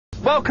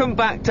Welcome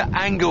back to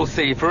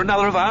Anglesey for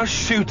another of our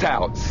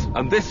shootouts.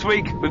 And this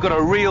week we've got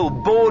a real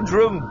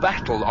boardroom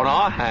battle on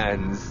our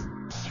hands.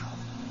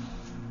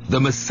 The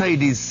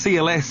Mercedes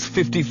CLS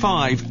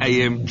 55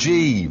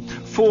 AMG,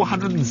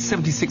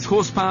 476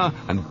 horsepower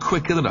and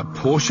quicker than a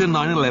Porsche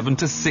 911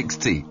 to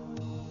 60.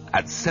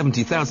 At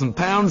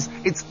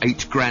 £70,000, it's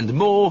 8 grand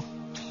more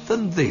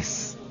than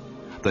this.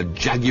 The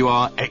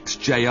Jaguar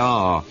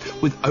XJR,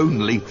 with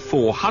only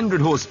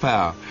 400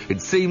 horsepower.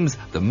 It seems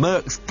the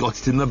Mercs got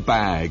it in the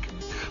bag.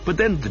 But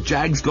then the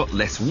Jag's got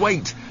less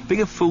weight,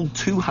 being a full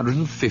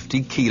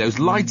 250 kilos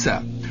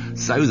lighter.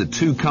 So the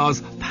two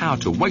cars' power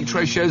to weight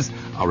ratios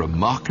are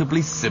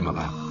remarkably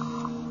similar.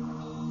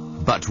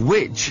 But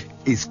which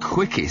is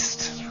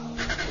quickest?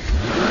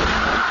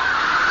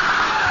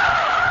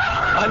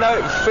 I know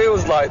it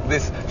feels like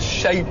this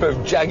shape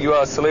of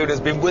Jaguar saloon has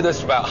been with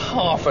us for about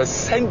half a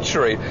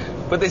century,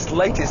 but this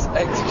latest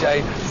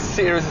XJ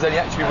series has only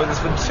actually been with us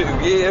for 2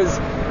 years,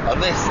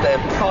 and this, their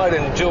pride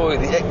and joy,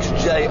 the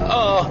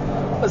XJR,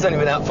 has only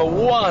been out for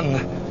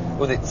 1,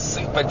 with its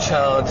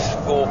supercharged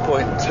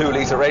 4.2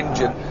 litre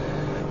engine.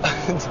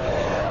 And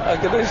I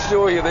can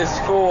assure you this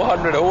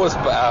 400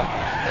 horsepower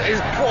is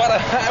quite a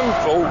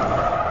handful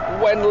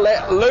when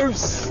let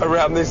loose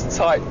around this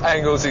tight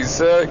Anglesey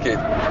circuit.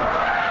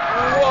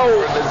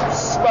 Whoa, and there's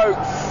smoke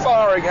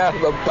firing out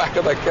of the back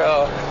of the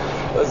car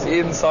as the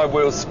inside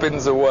wheel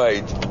spins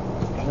away.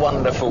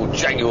 Wonderful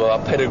Jaguar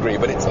pedigree,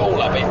 but it's all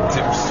a bit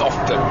too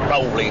soft and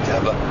rolly to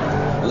have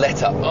a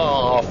letter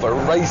R for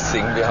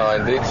racing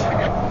behind it.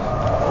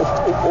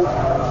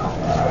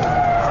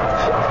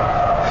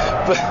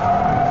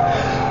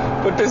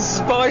 But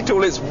despite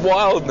all its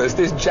wildness,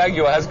 this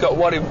Jaguar has got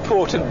one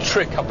important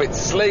trick up its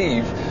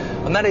sleeve,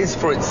 and that is,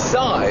 for its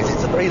size,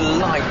 it's a very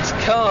light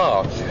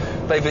car.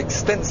 They've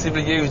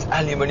extensively used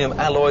aluminium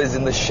alloys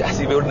in the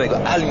chassis building. They've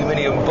got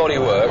aluminium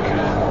bodywork,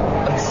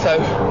 and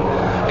so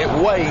it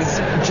weighs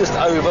just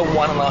over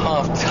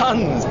 1.5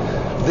 tons.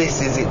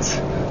 This is its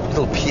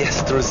little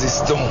pièce de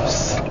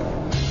résistance.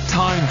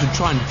 Time to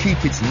try and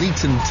keep it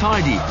neat and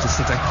tidy to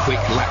set a quick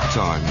lap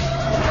time.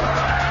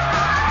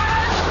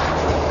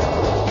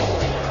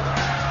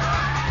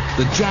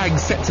 The Jag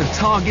sets a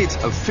target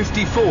of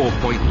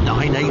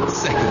 54.98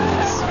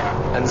 seconds.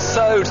 And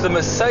so to the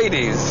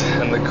Mercedes,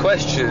 and the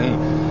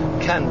question,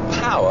 can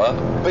power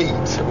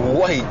beat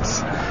weight?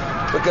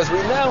 Because we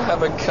now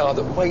have a car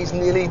that weighs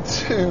nearly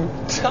 2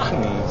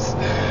 tons.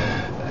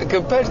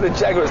 Compared to the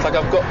Jaguar, it's like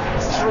I've got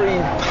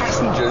 3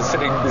 passengers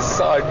sitting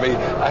beside me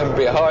and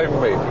behind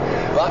me.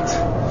 But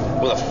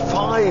with a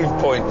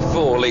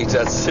 5.4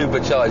 litre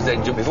supercharged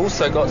engine, we've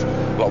also got a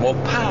lot more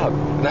power.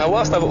 Now,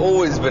 whilst I've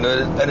always been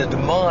an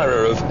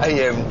admirer of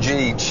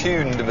AMG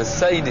tuned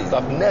Mercedes,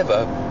 I've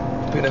never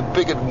been a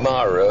big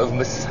admirer of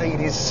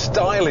Mercedes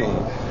styling.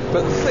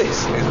 But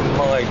this is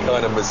my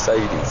kind of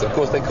Mercedes. Of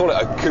course, they call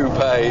it a coupe,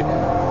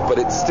 but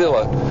it's still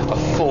a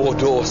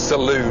 4-door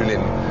saloon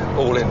in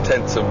all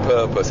intents and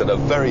purpose, and a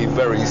very,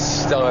 very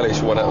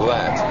stylish one at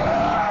that.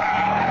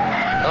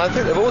 And I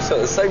think they've also,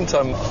 at the same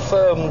time,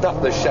 firmed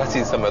up the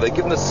chassis somewhere. They've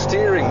given the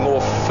steering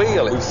more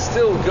feel. We've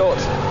still got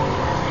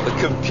the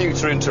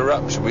computer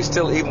interruption. We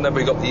still, even though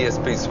we got the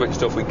ESP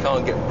switched off, we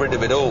can't get rid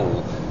of it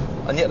all.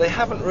 And yet they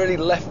haven't really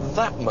left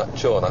that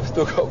much on. I've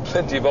still got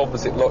plenty of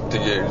opposite lock to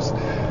use,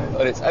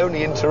 and it's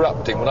only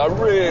interrupting when I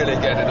really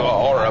get into a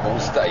horrible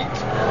state.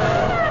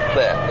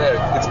 There,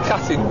 it's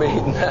cutting me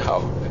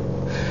now.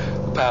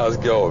 The power's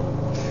gone.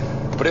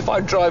 But if I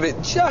drive it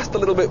just a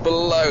little bit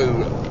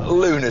below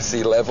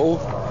lunacy level,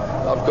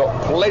 I've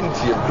got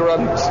plenty of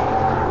grunt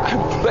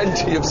and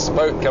plenty of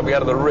smoke coming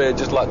out of the rear,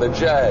 just like the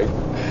Jag.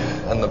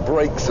 And the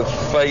brakes are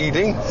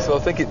fading, so I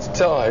think it's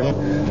time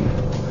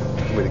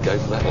for me to go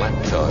for that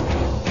lap time.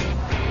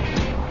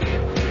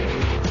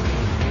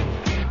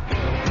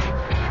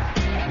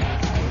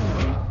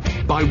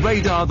 By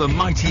radar, the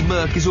mighty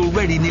Merc is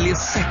already nearly a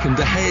second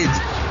ahead.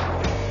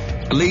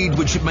 A lead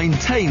which it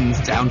maintains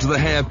down to the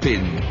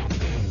hairpin.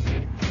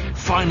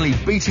 Finally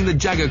beating the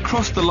Jag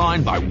across the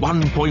line by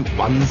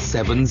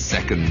 1.17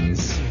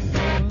 seconds.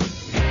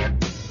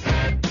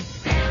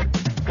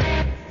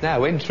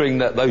 Now, entering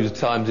those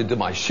times into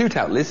my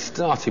shootout list,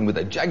 starting with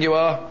the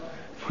Jaguar,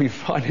 we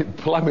find it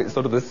plummets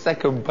onto the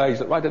second page,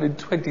 right down in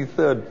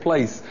 23rd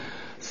place,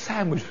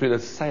 sandwiched between a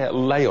Seat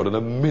Leon and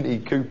a Mini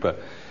Cooper.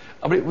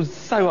 I mean, it was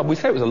so... we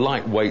say it was a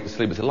lightweight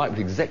saloon, it's a lightweight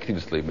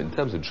executive saloon, but in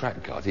terms of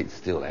track cars, it's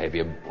still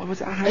heavy. What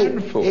was it, a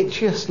handful? It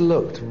just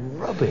looked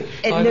rubbish.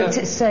 It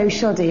looked so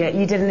shoddy.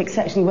 You did an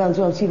exceptionally well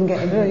job to even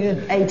get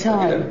a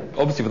time. You know,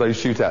 obviously, for those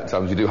shootout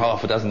times, you do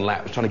half a dozen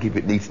laps, trying to keep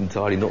it neat and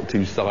tidy, not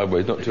too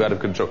sideways, not too out of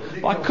control.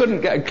 But I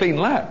couldn't get a clean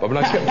lap. I mean,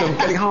 I kept on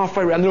getting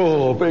halfway around,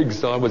 big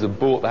sideways, and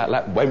bought that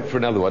lap, went for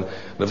another one,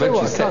 and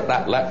eventually set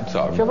that lap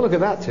time. If you have a look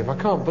at that, Tim, I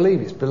can't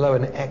believe it's below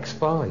an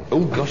X5.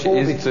 Oh, gosh,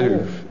 it is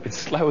too. It's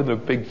slower than a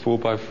big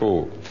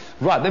 4x4.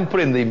 Right, then put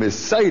in the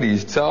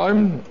Mercedes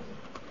time.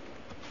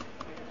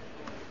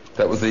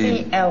 That was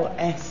the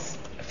CLS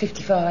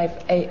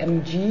 55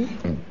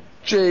 AMG.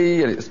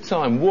 G, and its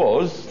time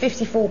was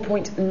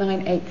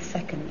 54.98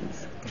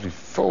 seconds.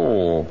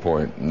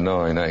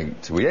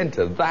 54.98. We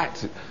enter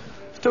that.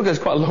 Still goes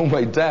quite a long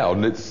way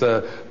down. It's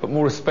but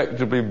more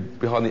respectably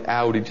behind the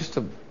Audi, just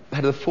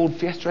ahead of the Ford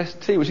Fiesta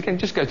ST, which again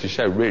just goes to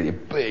show really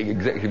big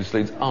executive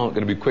saloons aren't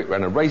going to be quick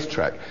around a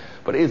racetrack,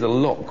 but it is a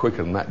lot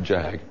quicker than that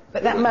Jag.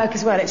 But that Merc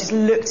as well, it just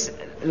looked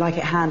like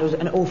it handled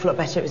an awful lot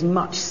better. It was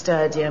much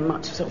sturdier,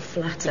 much sort of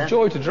flatter.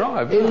 Joy to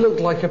drive. It looked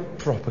like a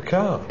proper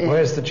car. Yeah.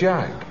 Whereas the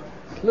Jag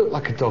looked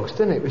like a dog's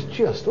dinner. It was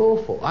just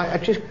awful. I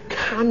just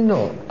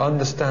cannot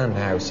understand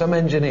how some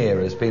engineer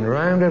has been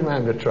round and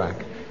round the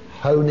track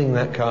honing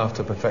that car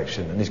to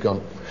perfection, and he's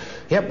gone,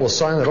 yep, we'll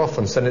sign it off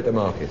and send it to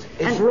market.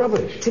 It's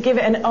rubbish. To give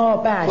it an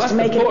R badge, Well, to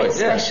make it a bit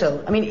yeah.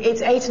 special. I mean,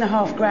 it's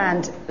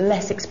 £8,500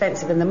 less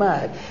expensive than the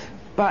Merc,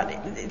 but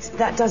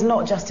that does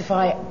not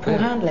justify poor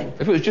handling.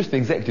 If it was just an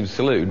executive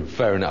saloon,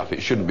 fair enough,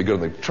 it shouldn't be good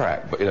on the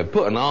track, but, you know,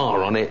 put an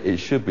R on it, it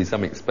should be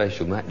something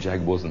special, and that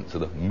Jag wasn't, so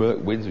the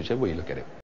Merc wins whichever way you look at it.